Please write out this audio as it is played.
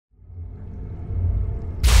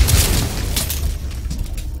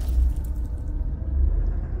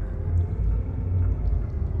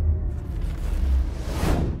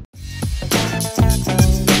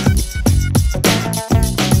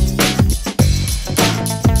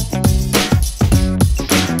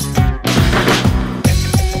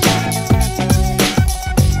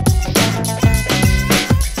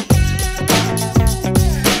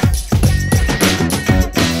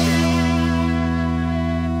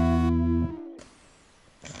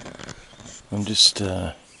I'm just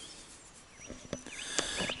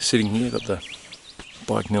sitting here, got the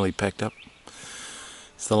bike nearly packed up.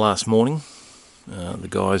 It's the last morning. The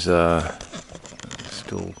guys are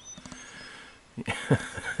still...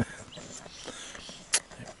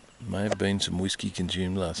 May have been some whiskey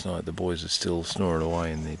consumed last night. The boys are still snoring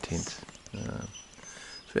away in their tents.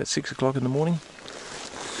 It's about 6 o'clock in the morning.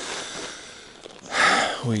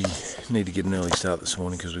 We need to get an early start this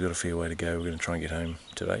morning because we've got a fair way to go. We're going to try and get home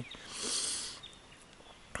today.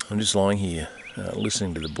 I'm just lying here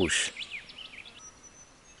listening to the bush.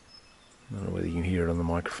 I don't know whether you can hear it on the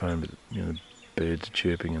microphone, but you know, the birds are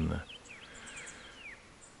chirping and the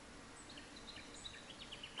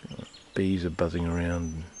bees are buzzing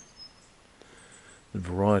around. A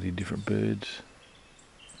variety of different birds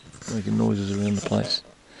making noises around the place.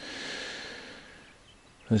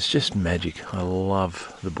 It's just magic. I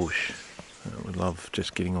love the bush. We love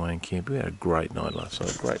just getting away and camping. We had a great night last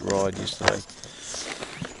night, a great ride yesterday.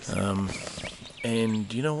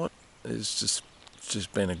 And you know what? It's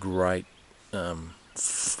just been a great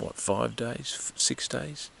 5 days, 6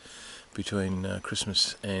 days between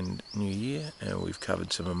Christmas and New Year, and we've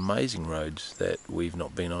covered some amazing roads that we've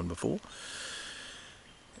not been on before.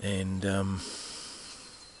 And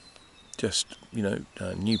just, you know,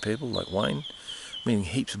 new people like Wayne, meeting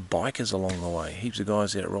heaps of bikers along the way, heaps of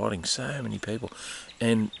guys out riding, so many people.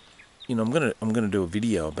 And you know, I'm gonna do a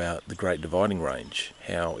video about the Great Dividing Range,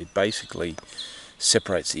 how it basically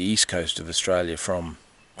separates the east coast of Australia from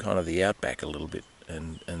kind of the outback a little bit,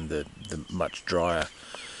 and the much drier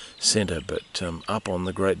centre. But up on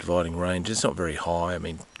the Great Dividing Range, it's not very high. I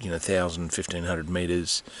mean, you know, 1,000, 1,500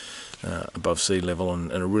 metres above sea level,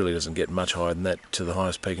 and it really doesn't get much higher than that to the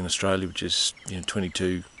highest peak in Australia, which is, you know,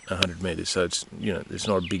 2,200 metres. So it's, you know, it's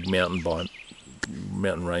not a big mountain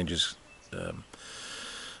ranges.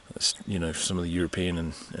 You know, some of the European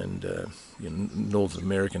and you know, North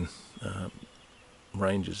American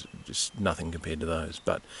ranges, just nothing compared to those.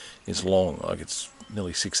 But it's long, like it's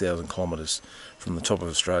nearly 6,000 kilometres from the top of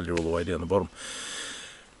Australia all the way down the bottom.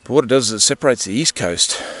 But what it does is it separates the east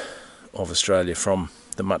coast of Australia from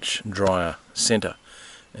the much drier centre,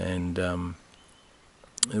 and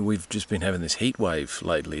we've just been having this heat wave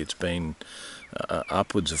lately. It's been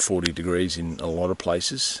upwards of 40 degrees in a lot of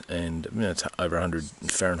places, and you know, it's over 100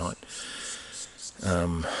 Fahrenheit.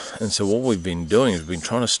 And so what we've been doing is we've been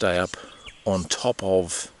trying to stay up on top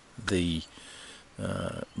of the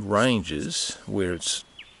ranges where it's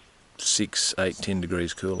 6, 8, 10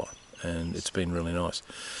 degrees cooler, and it's been really nice.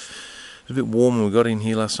 It was a bit warm when we got in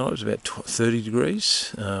here last night. It was about 30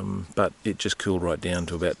 degrees, but it just cooled right down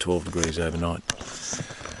to about 12 degrees overnight.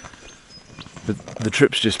 But the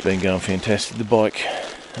trip's just been going fantastic. The bike,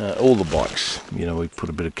 all the bikes, you know, we put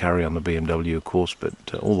a bit of curry on the BMW, of course,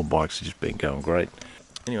 but all the bikes have just been going great.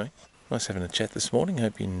 Anyway, nice having a chat this morning.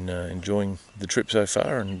 Hope you're enjoying the trip so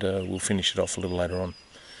far, and we'll finish it off a little later on.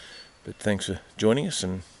 But thanks for joining us,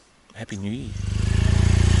 and Happy New Year.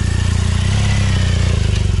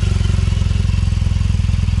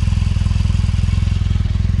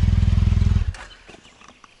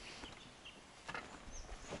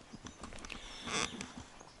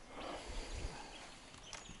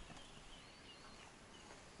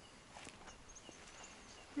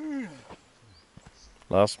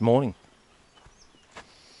 Last morning.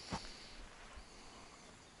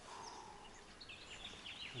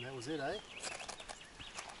 And that was it, eh?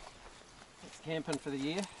 It's camping for the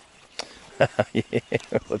year. Yeah,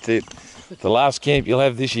 that's it. The last camp you'll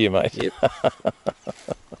have this year, mate. Yep.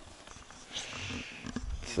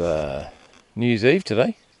 It's New Year's Eve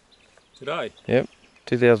today. Today? Yep,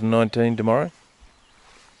 2019 tomorrow.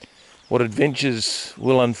 What adventures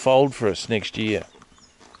will unfold for us next year?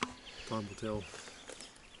 Time will tell.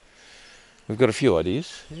 We've got a few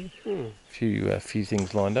ideas, Yeah. a few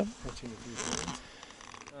things lined up.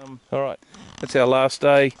 All right, that's our last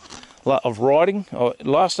day of riding.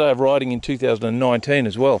 Last day of riding in 2019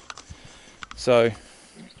 as well. So,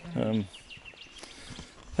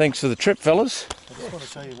 thanks for the trip, fellas. I just want to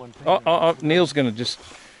show you one thing. Neil's going to just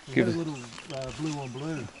give us a little blue on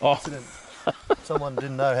blue Oh. accident. Someone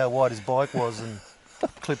didn't know how wide his bike was and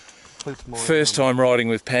clipped my... First time riding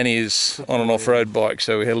with panniers on an off-road bike,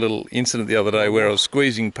 so we had a little incident the other day where I was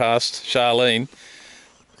squeezing past Charlene.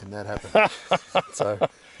 And that happened. So,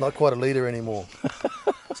 not quite a litre anymore.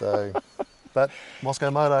 So, but Moscow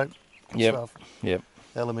Moto stuff. Yep.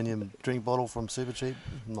 Aluminium drink bottle from Supercheap,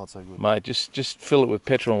 not so good. Mate, just fill it with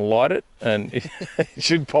petrol and light it, and it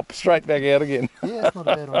should pop straight back out again. Yeah, it's not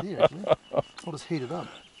a bad idea actually. I'll just heat it up.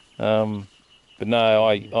 But no,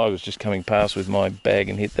 I was just coming past with my bag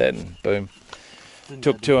and hit that, and boom.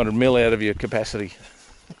 Took 200 mil out of your capacity.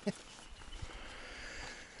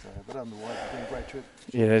 But otherwise, it's been a great trip.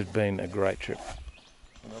 Yeah, it has been a great trip.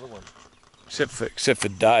 Another one. Except for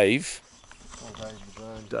Dave. Oh, Dave the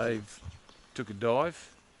drone. Dave took a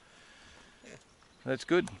dive. That's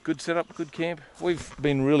good. Good setup, good camp. We've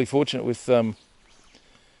been really fortunate with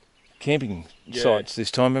camping sites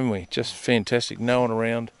this time, haven't we? Just fantastic. No one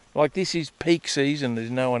around. Like, this is peak season.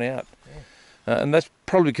 There's no one out, and that's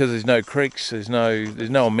probably because there's no creeks. There's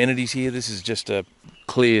no amenities here. This is just a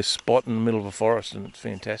clear spot in the middle of a forest, and it's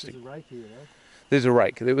fantastic. There's a rake here, eh? There's a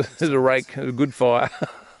rake. There's a rake. There's a good fire.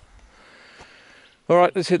 All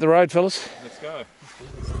right, let's hit the road, fellas. Let's go.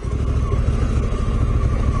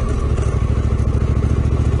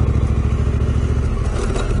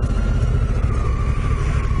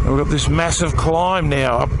 We've got this massive climb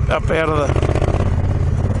now up out of the...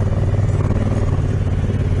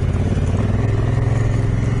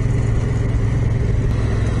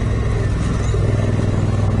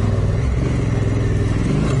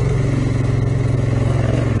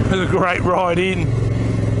 It was a great ride in.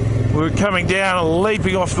 We were coming down and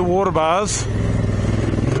leaping off the water bars.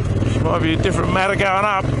 Might be a different matter going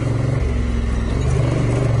up.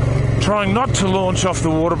 Trying not to launch off the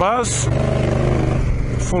water bars.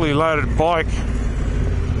 Fully loaded bike.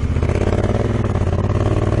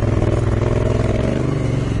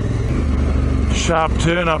 Sharp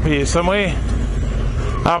turn up here somewhere.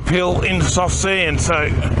 Uphill into soft sand, so...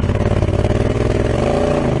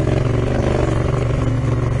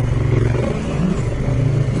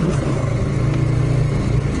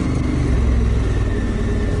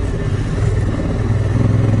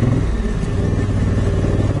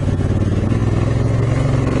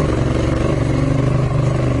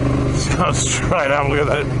 Straight up, look at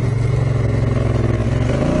that.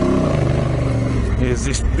 There's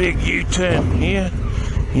this big U-turn here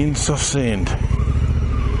in soft sand.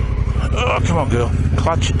 Oh, come on, girl.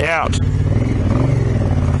 Clutch out.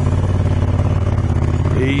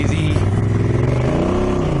 Easy.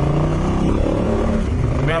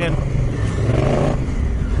 Man.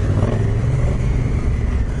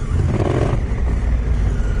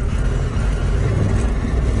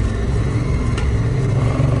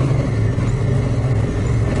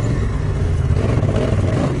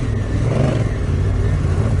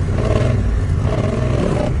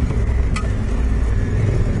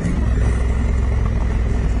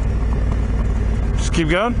 Keep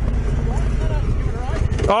going.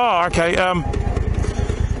 Oh, okay. How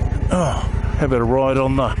about a ride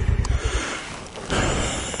on the...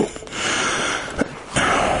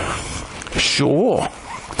 Sure.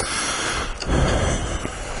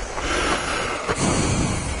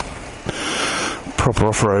 Proper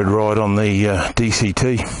off-road ride on the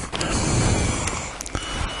DCT.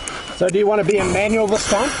 So do you want to be in manual this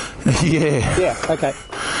time? Yeah. Yeah, okay.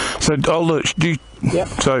 So I'll do... Yep.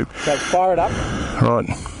 So fire it up. Right.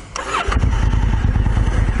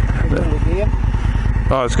 Gear.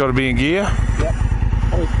 Oh, it's got to be in gear? Yep.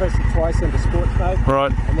 Always press it twice into sports mode.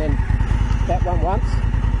 Right. And then that one once.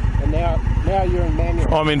 And now you're in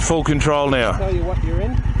manual. I'm in full control now. I'll tell you what you're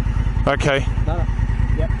in. Okay. No.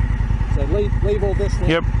 Yep. So leave all this now.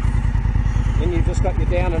 Yep. Then you've just got your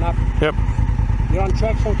down and up. Yep. You're on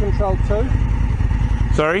traction control 2.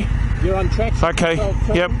 Sorry? You're on traction control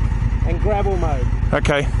 2. Yep. And gravel mode.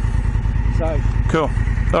 Okay. So. Cool.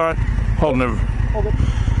 All right. Holding it. Hold it.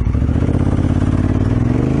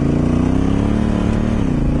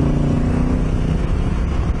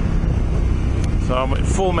 So I'm in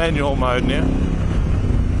full manual mode now.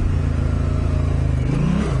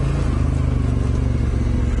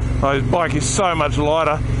 Oh, this bike is so much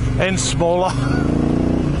lighter and smaller.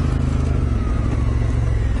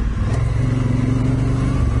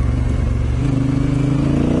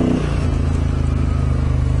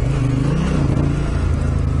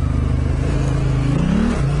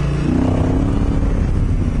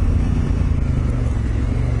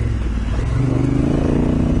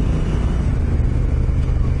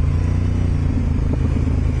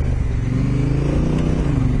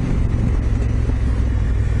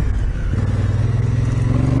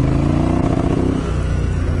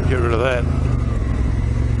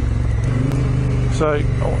 So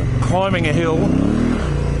climbing a hill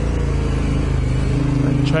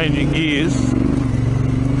and changing gears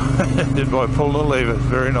did by pulling the lever.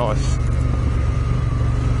 Very nice.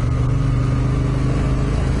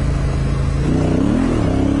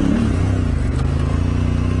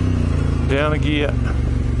 Down a gear.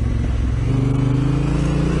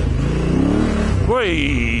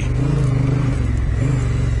 Whee!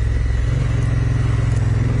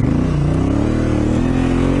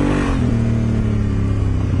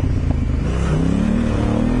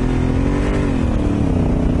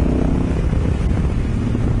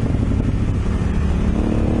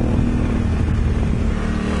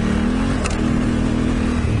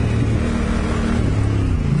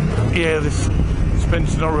 yeah, this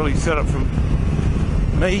suspension's not really set up for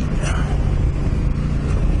me.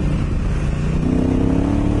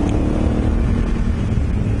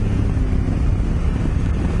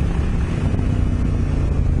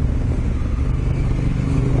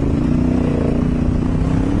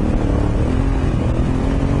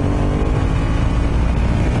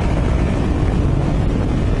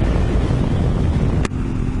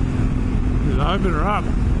 Open her up.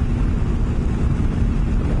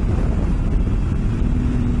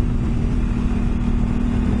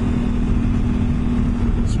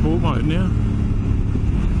 Sport mode now.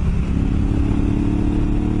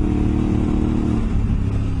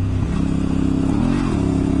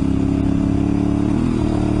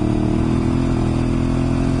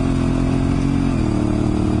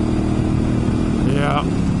 Yeah,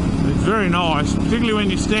 it's very nice, particularly when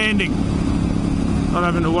you're standing. Not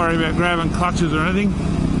having to worry about grabbing clutches or anything.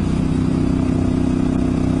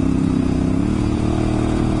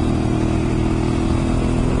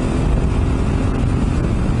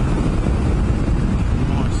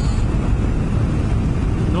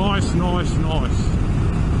 Nice. Nice.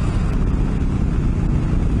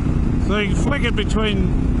 So you can flick it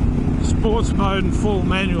between sports mode and full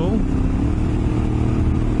manual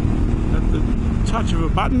at the touch of a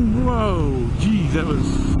button. Whoa, geez, that was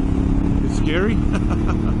scary.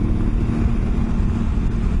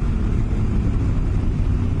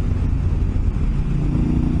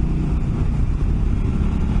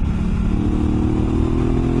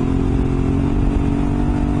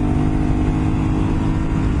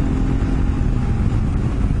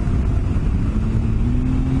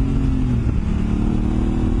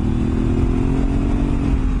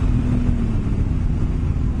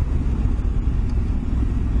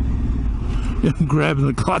 Grabbing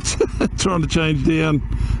the clutch, trying to change down.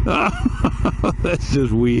 Oh, that's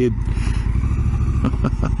just weird.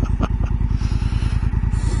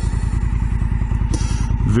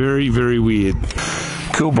 Very, very weird.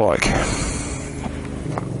 Cool bike.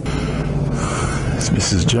 It's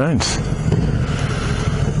Mrs. Jones.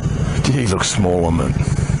 Gee, he looks small on it.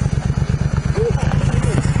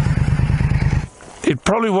 It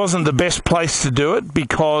probably wasn't the best place to do it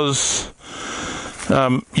because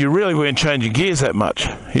you really weren't changing gears that much.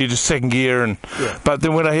 You just second gear, and yeah. But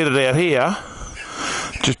then when I hit it out here,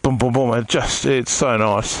 just boom, boom, boom. It's so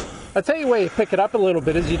nice. I tell you where you pick it up a little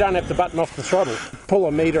bit is you don't have to button off the throttle. Pull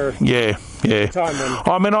a meter. Yeah. Time when...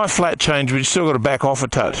 I mean, I flat change, but you still got to back off a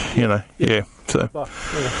touch. You know. Yeah. So.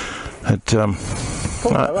 Yeah.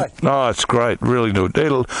 Cool, no, it's great, really good.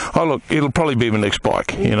 It'll probably be my next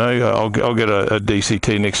bike. You know, I'll get a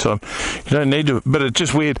DCT next time. You don't need to, but it's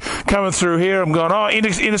just weird coming through here. I'm going,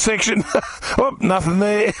 intersection. Oh, nothing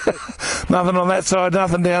there, nothing on that side,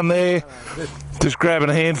 nothing down there. Just grabbing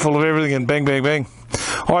a handful of everything and bang, bang, bang.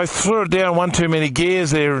 I threw it down one too many gears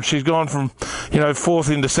there, and she's gone from, fourth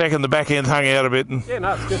into second. The back end hung out a bit. And yeah,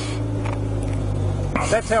 no, it's good.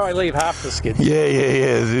 That's how I leave half the skids. Yeah.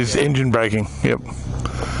 It's engine braking. Yep.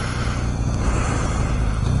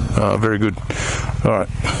 Oh, very good. All right.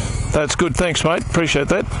 That's good. Thanks, mate. Appreciate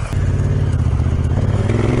that.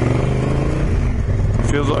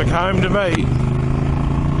 Feels like home to me.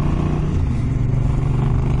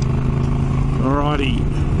 Alrighty.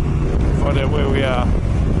 Find out where we are.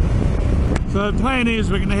 So the plan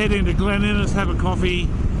is we're going to head into Glen Innes, have a coffee,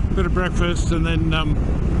 bit of breakfast, and then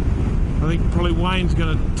I think probably Wayne's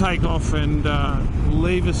going to take off and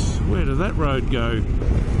leave us. Where does that road go?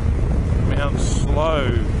 Mount Slow.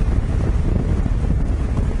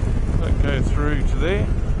 Don't go through to there.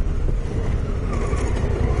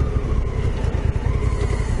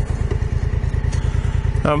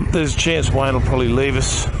 There's a chance Wayne will probably leave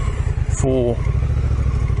us for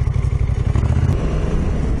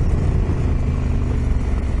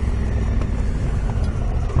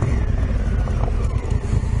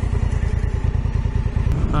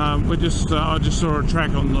I just saw a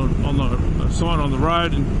track on the sign on the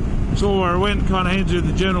road and saw where it went, kind of headed in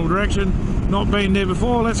the general direction. Not been there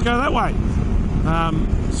before, let's go that way.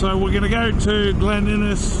 So we're going to go to Glen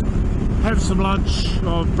Innes, have some lunch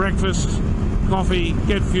or breakfast, coffee,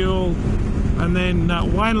 get fuel, and then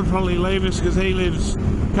Wayne will probably leave us because he lives a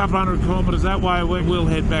couple hundred kilometres that way. We'll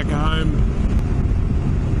head back home.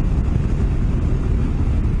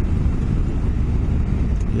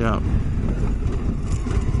 Yeah.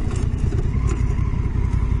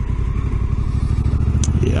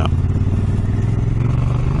 Yeah.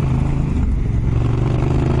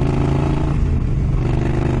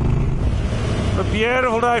 A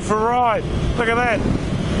beautiful day for a ride. Look at that.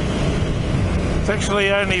 It's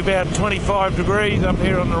actually only about 25 degrees up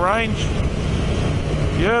here on the range.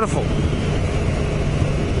 Beautiful.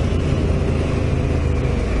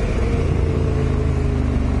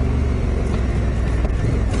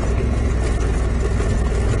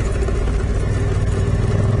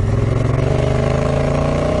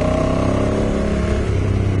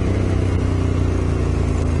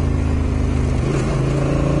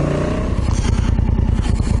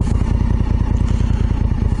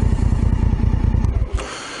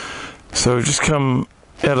 So we've just come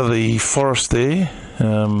out of the forest there,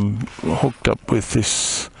 hooked up with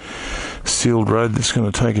this sealed road that's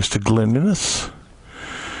going to take us to Glen Innes.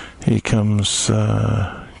 Here comes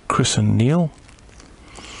Chris and Neil,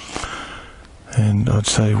 and I'd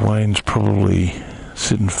say Wayne's probably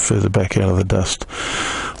sitting further back out of the dust.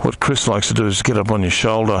 What Chris likes to do is get up on your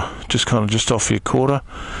shoulder, just off your quarter,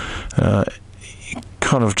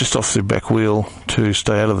 kind of just off the back wheel to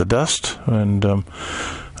stay out of the dust and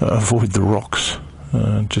avoid the rocks.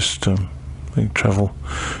 We travel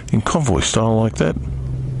in convoy style like that.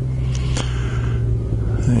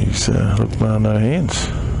 He's look, no hands.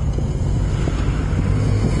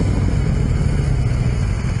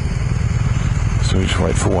 So we just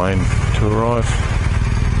wait for Wayne to arrive.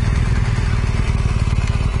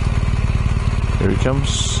 Here he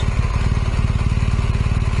comes.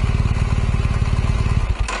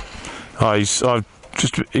 Oh,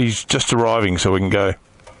 he's just arriving, so we can go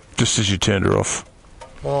just as you turned her off.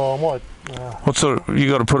 Oh, I might. What sort of, you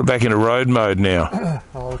got to put it back into road mode now?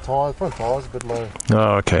 Oh, the tyre, front tyre's a bit low.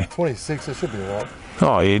 Oh, okay. 26, it should be alright.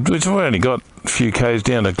 Oh, yeah, we've only got a few k's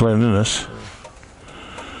down to Glen Innes.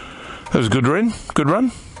 That was a good run. Good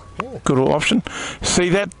run. Yeah. Good option. See,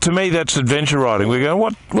 that to me, that's adventure riding. We're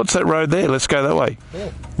going, what's that road there? Let's go that way.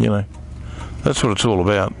 Yeah. You know, that's what it's all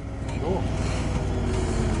about. Sure.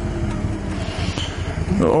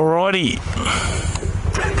 Alrighty.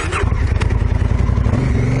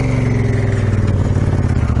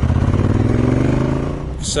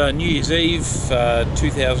 So New Year's Eve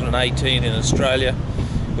 2018 in Australia.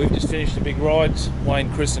 We've just finished the big rides,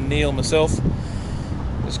 Wayne, Chris and Neil, myself.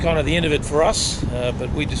 It's kind of the end of it for us, but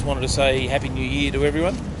we just wanted to say Happy New Year to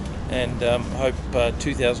everyone, and hope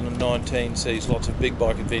 2019 sees lots of big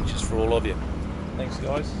bike adventures for all of you. Thanks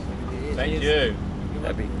guys. Thank you.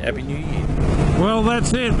 Happy New Year. Well,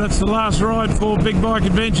 that's it. That's the last ride for Big Bike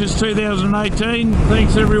Adventures 2018.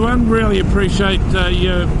 Thanks everyone. Really appreciate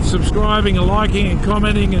you subscribing and liking and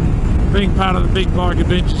commenting and being part of the Big Bike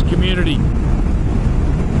Adventures community.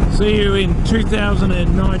 See you in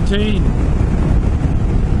 2019.